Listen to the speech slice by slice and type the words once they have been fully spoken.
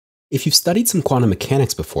If you've studied some quantum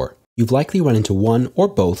mechanics before, you've likely run into one or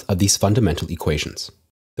both of these fundamental equations.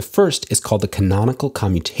 The first is called the canonical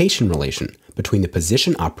commutation relation between the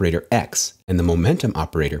position operator x and the momentum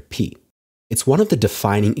operator p. It's one of the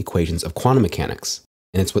defining equations of quantum mechanics,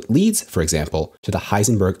 and it's what leads, for example, to the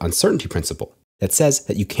Heisenberg uncertainty principle that says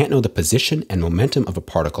that you can't know the position and momentum of a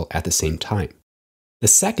particle at the same time. The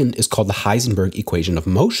second is called the Heisenberg equation of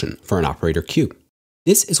motion for an operator q.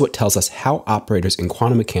 This is what tells us how operators in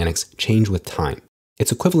quantum mechanics change with time.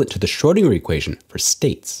 It's equivalent to the Schrödinger equation for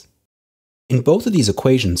states. In both of these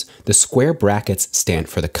equations, the square brackets stand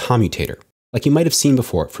for the commutator, like you might have seen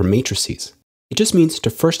before for matrices. It just means to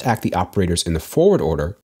first act the operators in the forward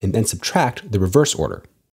order and then subtract the reverse order,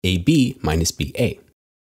 AB minus BA.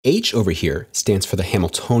 H over here stands for the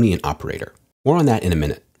Hamiltonian operator. More on that in a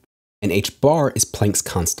minute. And h bar is Planck's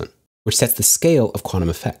constant, which sets the scale of quantum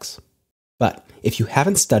effects. But if you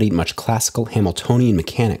haven't studied much classical Hamiltonian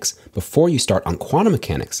mechanics before you start on quantum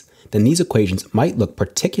mechanics, then these equations might look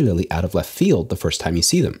particularly out of left field the first time you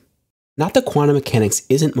see them. Not that quantum mechanics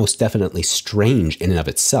isn't most definitely strange in and of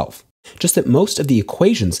itself, just that most of the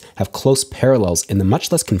equations have close parallels in the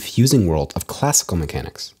much less confusing world of classical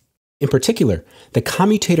mechanics. In particular, the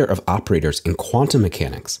commutator of operators in quantum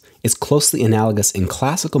mechanics is closely analogous in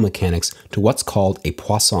classical mechanics to what's called a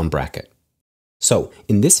Poisson bracket. So,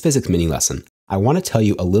 in this physics mini lesson, I want to tell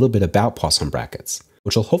you a little bit about Poisson brackets,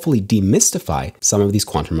 which will hopefully demystify some of these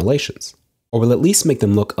quantum relations, or will at least make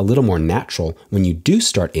them look a little more natural when you do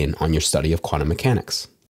start in on your study of quantum mechanics.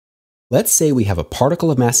 Let's say we have a particle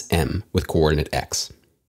of mass m with coordinate x.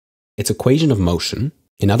 Its equation of motion,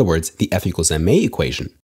 in other words, the F equals ma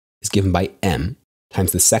equation, is given by m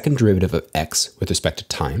times the second derivative of x with respect to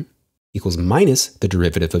time equals minus the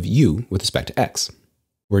derivative of u with respect to x,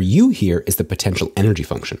 where u here is the potential energy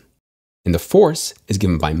function, and the force is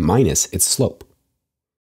given by minus its slope.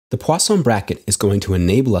 The Poisson bracket is going to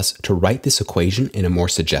enable us to write this equation in a more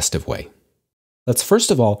suggestive way. Let's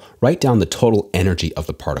first of all write down the total energy of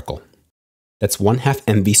the particle. That's 1/2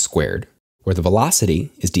 mv squared, where the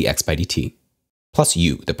velocity is dx by dt, plus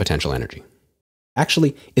u, the potential energy.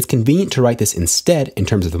 Actually, it's convenient to write this instead in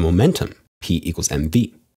terms of the momentum, p equals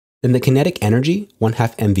mv. Then the kinetic energy,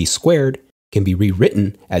 1/2 mv squared, can be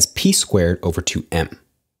rewritten as p squared over 2m.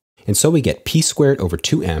 And so we get p squared over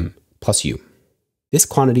 2m plus u. This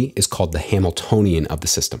quantity is called the Hamiltonian of the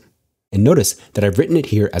system. And notice that I've written it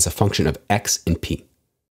here as a function of x and p.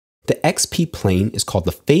 The xp plane is called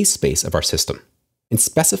the phase space of our system. And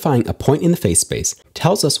specifying a point in the phase space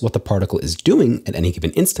tells us what the particle is doing at any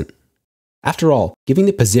given instant. After all, giving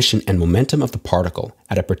the position and momentum of the particle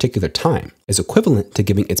at a particular time is equivalent to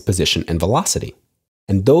giving its position and velocity.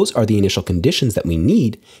 And those are the initial conditions that we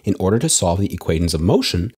need in order to solve the equations of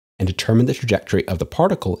motion and determine the trajectory of the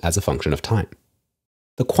particle as a function of time.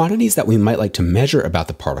 The quantities that we might like to measure about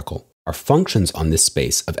the particle are functions on this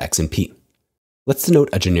space of x and p. Let's denote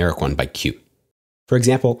a generic one by q. For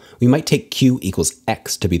example, we might take q equals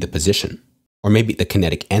x to be the position, or maybe the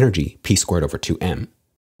kinetic energy, p squared over 2m,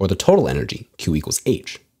 or the total energy, q equals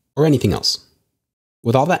h, or anything else.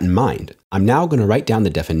 With all that in mind, I'm now going to write down the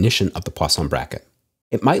definition of the Poisson bracket.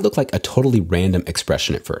 It might look like a totally random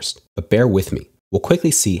expression at first, but bear with me. We'll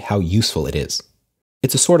quickly see how useful it is.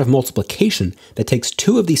 It's a sort of multiplication that takes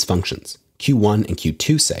two of these functions, q1 and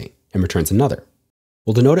q2 say, and returns another.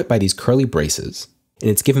 We'll denote it by these curly braces, and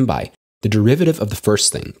it's given by the derivative of the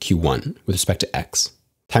first thing, q1, with respect to x,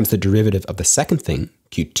 times the derivative of the second thing,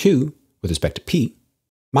 q2, with respect to p,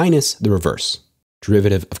 minus the reverse,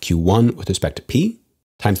 derivative of q1 with respect to p,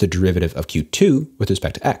 times the derivative of q2 with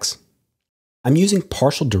respect to x. I'm using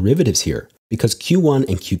partial derivatives here because q1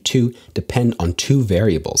 and q2 depend on two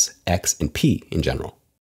variables, x and p in general.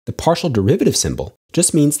 The partial derivative symbol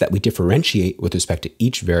just means that we differentiate with respect to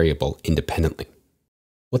each variable independently.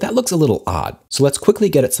 Well, that looks a little odd, so let's quickly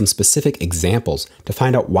get at some specific examples to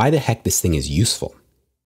find out why the heck this thing is useful.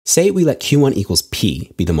 Say we let q1 equals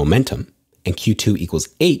p be the momentum, and q2 equals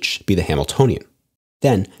h be the Hamiltonian.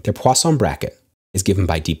 Then their Poisson bracket is given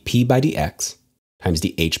by dp by dx times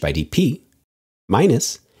dh by dp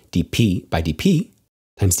minus dp by dp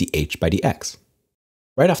times dh by dx.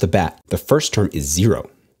 Right off the bat, the first term is 0.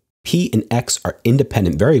 P and x are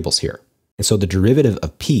independent variables here, and so the derivative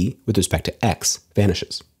of p with respect to x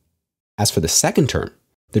vanishes. As for the second term,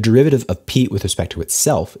 the derivative of p with respect to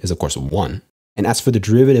itself is of course 1, and as for the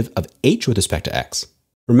derivative of h with respect to x,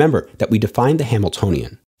 remember that we defined the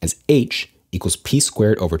Hamiltonian as h equals p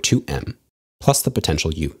squared over 2m plus the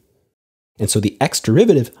potential u. And so the x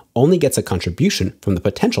derivative only gets a contribution from the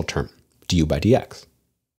potential term, du by dx.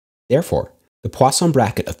 Therefore, the Poisson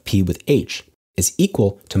bracket of p with h is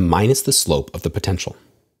equal to minus the slope of the potential.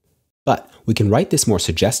 But we can write this more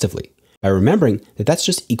suggestively by remembering that that's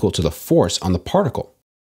just equal to the force on the particle.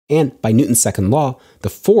 And by Newton's second law, the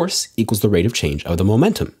force equals the rate of change of the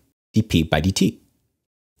momentum, dp by dt.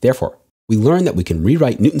 Therefore, we learn that we can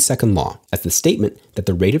rewrite Newton's second law as the statement that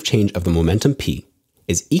the rate of change of the momentum p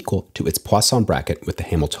is equal to its Poisson bracket with the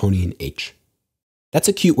Hamiltonian h. That's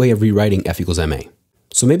a cute way of rewriting F equals ma.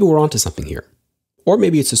 So maybe we're onto something here. Or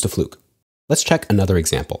maybe it's just a fluke. Let's check another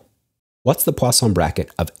example. What's the Poisson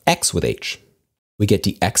bracket of x with h? We get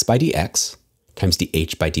dx by dx times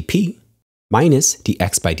dh by dp minus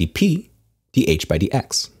dx by dp dh by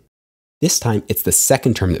dx. This time it's the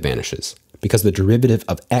second term that vanishes because the derivative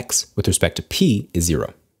of x with respect to p is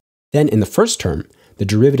 0. Then in the first term, the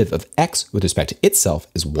derivative of x with respect to itself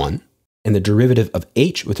is 1, and the derivative of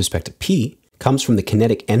h with respect to p comes from the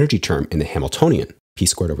kinetic energy term in the Hamiltonian, p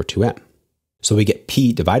squared over 2m. So we get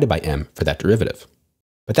p divided by m for that derivative.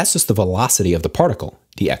 But that's just the velocity of the particle,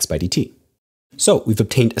 dx by dt. So we've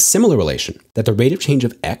obtained a similar relation that the rate of change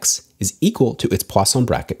of x is equal to its Poisson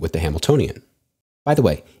bracket with the Hamiltonian. By the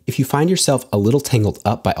way, if you find yourself a little tangled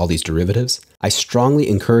up by all these derivatives, I strongly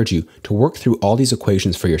encourage you to work through all these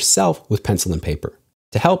equations for yourself with pencil and paper.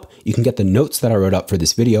 To help, you can get the notes that I wrote up for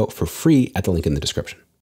this video for free at the link in the description.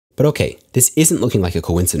 But okay, this isn't looking like a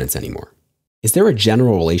coincidence anymore. Is there a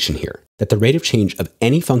general relation here that the rate of change of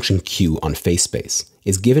any function q on phase space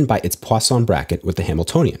is given by its Poisson bracket with the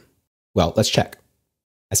Hamiltonian? Well, let's check.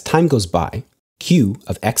 As time goes by, q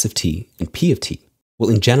of x of t and p of t will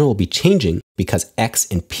in general be changing because x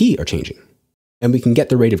and p are changing. And we can get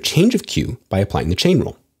the rate of change of q by applying the chain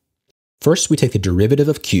rule. First, we take the derivative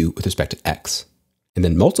of q with respect to x, and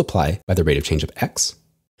then multiply by the rate of change of x.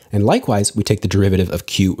 And likewise, we take the derivative of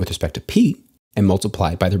q with respect to p and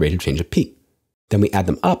multiply by the rate of change of p. Then we add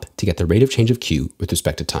them up to get the rate of change of q with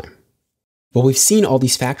respect to time. Well, we've seen all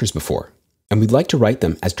these factors before, and we'd like to write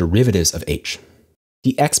them as derivatives of h.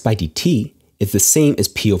 dx by dt is the same as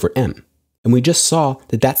p over m, and we just saw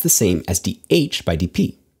that that's the same as dh by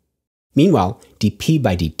dp. Meanwhile, dp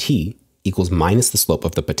by dt equals minus the slope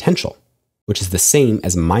of the potential, which is the same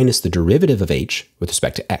as minus the derivative of h with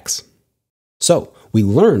respect to x. So we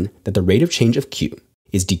learn that the rate of change of q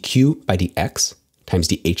is dq by dx times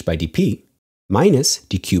dh by dp minus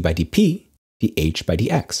dq by dp dh by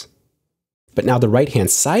dx. But now the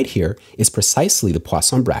right-hand side here is precisely the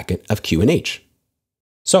Poisson bracket of q and h.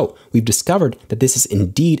 So we've discovered that this is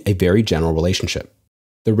indeed a very general relationship.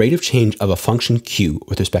 The rate of change of a function q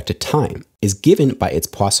with respect to time is given by its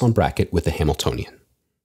Poisson bracket with the Hamiltonian.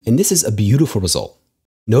 And this is a beautiful result.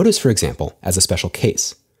 Notice, for example, as a special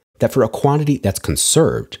case, that for a quantity that's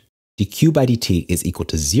conserved, dq by dt is equal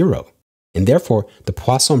to 0, and therefore the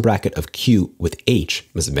Poisson bracket of q with h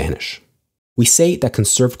must vanish. We say that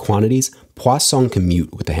conserved quantities Poisson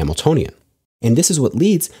commute with the Hamiltonian, and this is what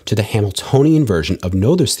leads to the Hamiltonian version of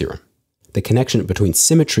Noether's theorem, the connection between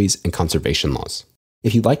symmetries and conservation laws.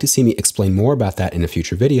 If you'd like to see me explain more about that in a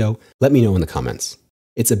future video, let me know in the comments.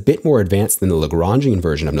 It's a bit more advanced than the Lagrangian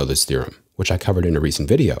version of Noether's theorem, which I covered in a recent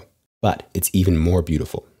video, but it's even more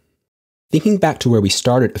beautiful. Thinking back to where we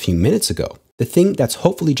started a few minutes ago, the thing that's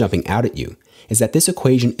hopefully jumping out at you is that this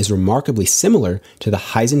equation is remarkably similar to the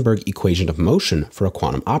Heisenberg equation of motion for a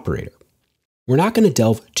quantum operator. We're not going to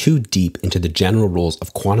delve too deep into the general rules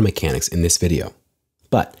of quantum mechanics in this video,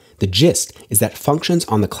 but the gist is that functions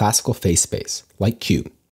on the classical phase space, like q,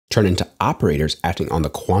 turn into operators acting on the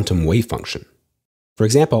quantum wave function. For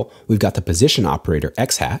example, we've got the position operator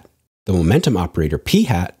x hat, the momentum operator p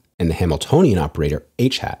hat, and the Hamiltonian operator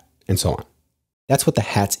h hat, and so on. That's what the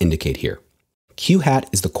hats indicate here. Q hat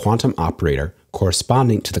is the quantum operator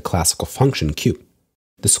corresponding to the classical function q.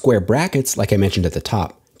 The square brackets, like I mentioned at the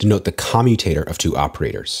top, denote the commutator of two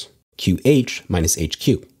operators, qh minus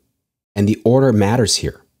hq. And the order matters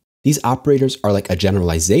here. These operators are like a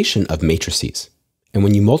generalization of matrices. And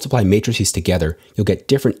when you multiply matrices together, you'll get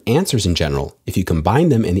different answers in general if you combine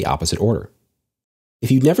them in the opposite order. If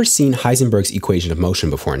you've never seen Heisenberg's equation of motion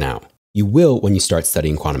before now, you will when you start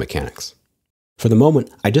studying quantum mechanics. For the moment,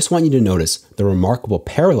 I just want you to notice the remarkable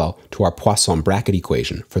parallel to our Poisson bracket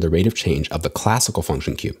equation for the rate of change of the classical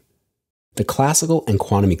function q. The classical and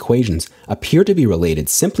quantum equations appear to be related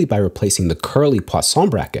simply by replacing the curly Poisson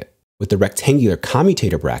bracket with the rectangular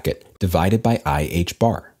commutator bracket divided by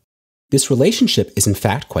hbar. This relationship is in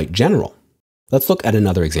fact quite general. Let's look at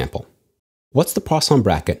another example. What's the Poisson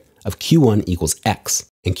bracket of q1 equals x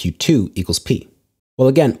and q2 equals p? Well,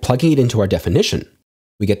 again, plugging it into our definition,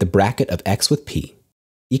 we get the bracket of x with p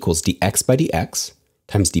equals dx by dx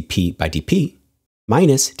times dp by dp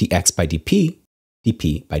minus dx by dp,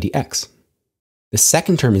 dp by dx. The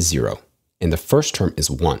second term is 0, and the first term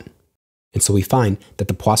is 1. And so we find that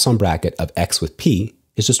the Poisson bracket of x with p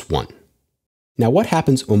is just 1. Now what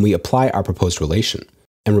happens when we apply our proposed relation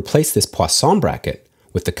and replace this Poisson bracket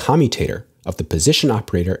with the commutator of the position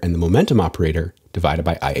operator and the momentum operator divided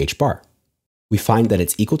by hbar? We find that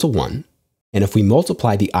it's equal to 1, and if we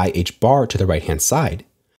multiply the hbar to the right-hand side,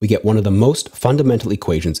 we get one of the most fundamental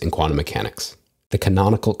equations in quantum mechanics, the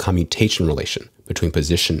canonical commutation relation between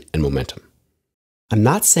position and momentum. I'm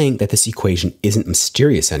not saying that this equation isn't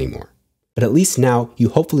mysterious anymore, but at least now you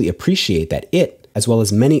hopefully appreciate that it, as well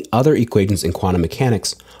as many other equations in quantum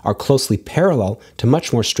mechanics, are closely parallel to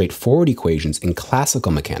much more straightforward equations in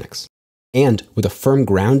classical mechanics. And with a firm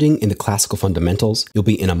grounding in the classical fundamentals, you'll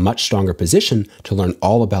be in a much stronger position to learn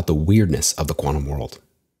all about the weirdness of the quantum world.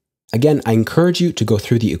 Again, I encourage you to go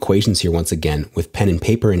through the equations here once again with pen and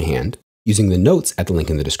paper in hand, using the notes at the link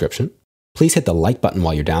in the description. Please hit the like button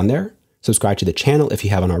while you're down there, subscribe to the channel if you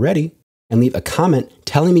haven't already, and leave a comment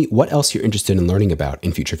telling me what else you're interested in learning about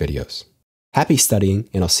in future videos. Happy studying,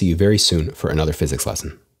 and I'll see you very soon for another physics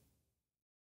lesson.